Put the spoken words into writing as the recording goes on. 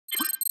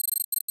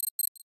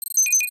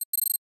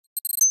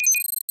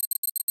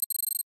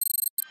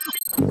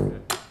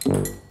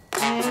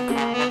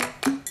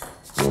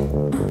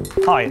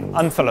Hi,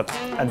 I'm Philip,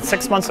 and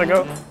 6 months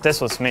ago, this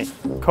was me.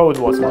 Code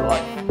was my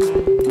life.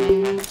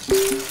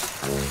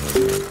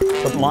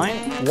 But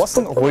mine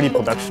wasn't really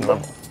production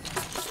level.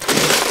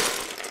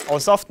 I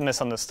was often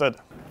misunderstood.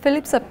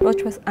 Philip's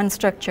approach was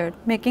unstructured,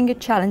 making it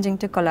challenging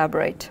to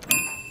collaborate.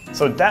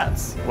 So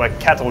that's where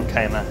Kedro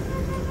came in.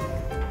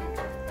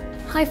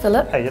 Hi,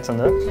 Philip. Hey, it's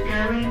Anna.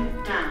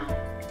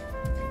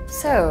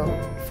 So,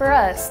 for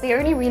us, the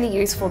only really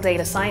useful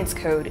data science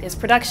code is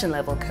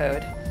production-level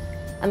code.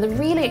 And the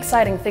really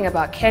exciting thing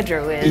about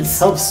Kedro is... It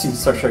helps you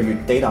structure your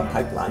data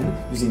pipeline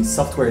using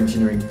software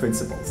engineering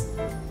principles.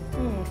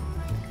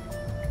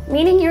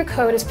 Meaning your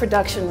code is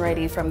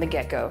production-ready from the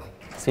get-go.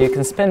 So you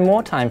can spend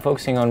more time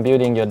focusing on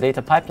building your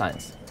data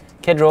pipelines.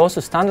 Kedro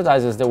also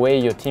standardizes the way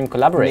your team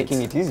collaborates,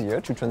 making it easier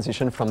to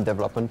transition from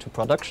development to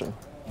production.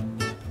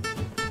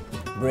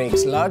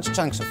 Breaks large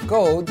chunks of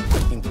code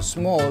into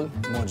small,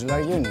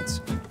 modular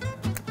units.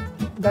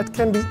 That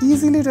can be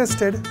easily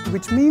tested,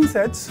 which means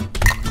it's...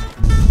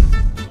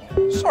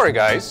 Sorry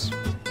guys.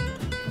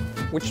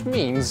 Which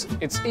means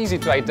it's easy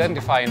to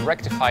identify and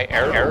rectify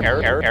errors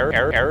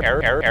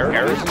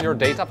in your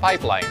data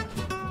pipeline.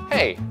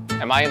 Hey,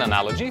 am I an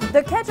analogy?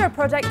 The Kedro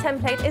project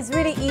template is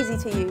really easy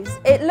to use.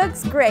 It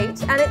looks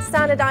great and it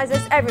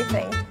standardizes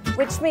everything,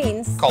 which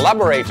means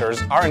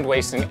collaborators aren't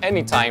wasting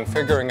any time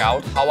figuring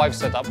out how I've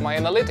set up my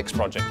analytics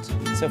project.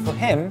 So for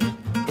him,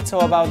 it's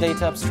all about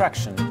data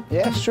abstraction.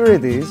 Yeah, sure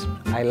it is.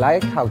 I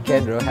like how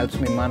Kedro helps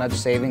me manage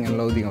saving and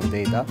loading of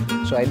data,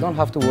 so I don't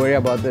have to worry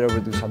about the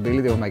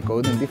reproducibility of my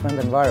code in different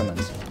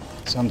environments.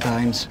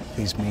 Sometimes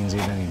this means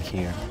even in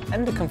here.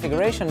 And the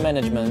configuration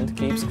management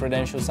keeps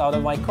credentials out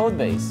of my code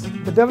base.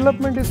 The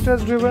development is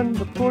test-driven,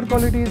 the code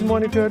quality is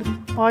monitored.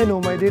 I know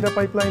my data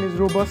pipeline is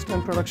robust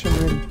and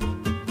production-ready.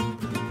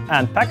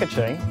 And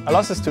packaging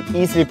allows us to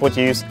easily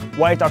produce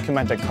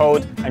well-documented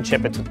code and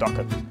ship it to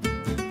Docker.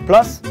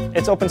 Plus,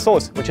 it's open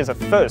source, which is a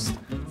first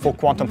for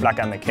QuantumBlack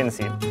and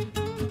McKinsey.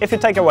 If you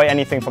take away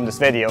anything from this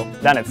video,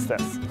 then it's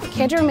this.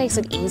 Kedro makes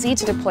it easy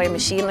to deploy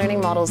machine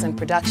learning models in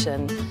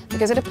production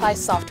because it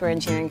applies software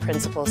engineering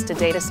principles to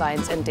data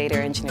science and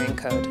data engineering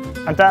code.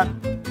 And that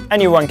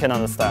anyone can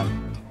understand.